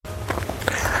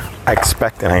I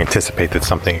expect and I anticipate that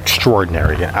something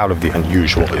extraordinary and out of the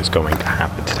unusual is going to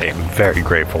happen today. I'm very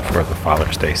grateful for the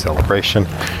Father's Day celebration,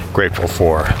 grateful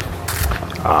for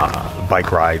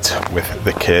bike rides with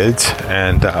the kids,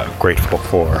 and grateful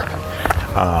for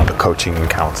the coaching and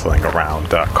counseling around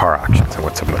car actions and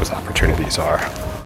what some of those opportunities are.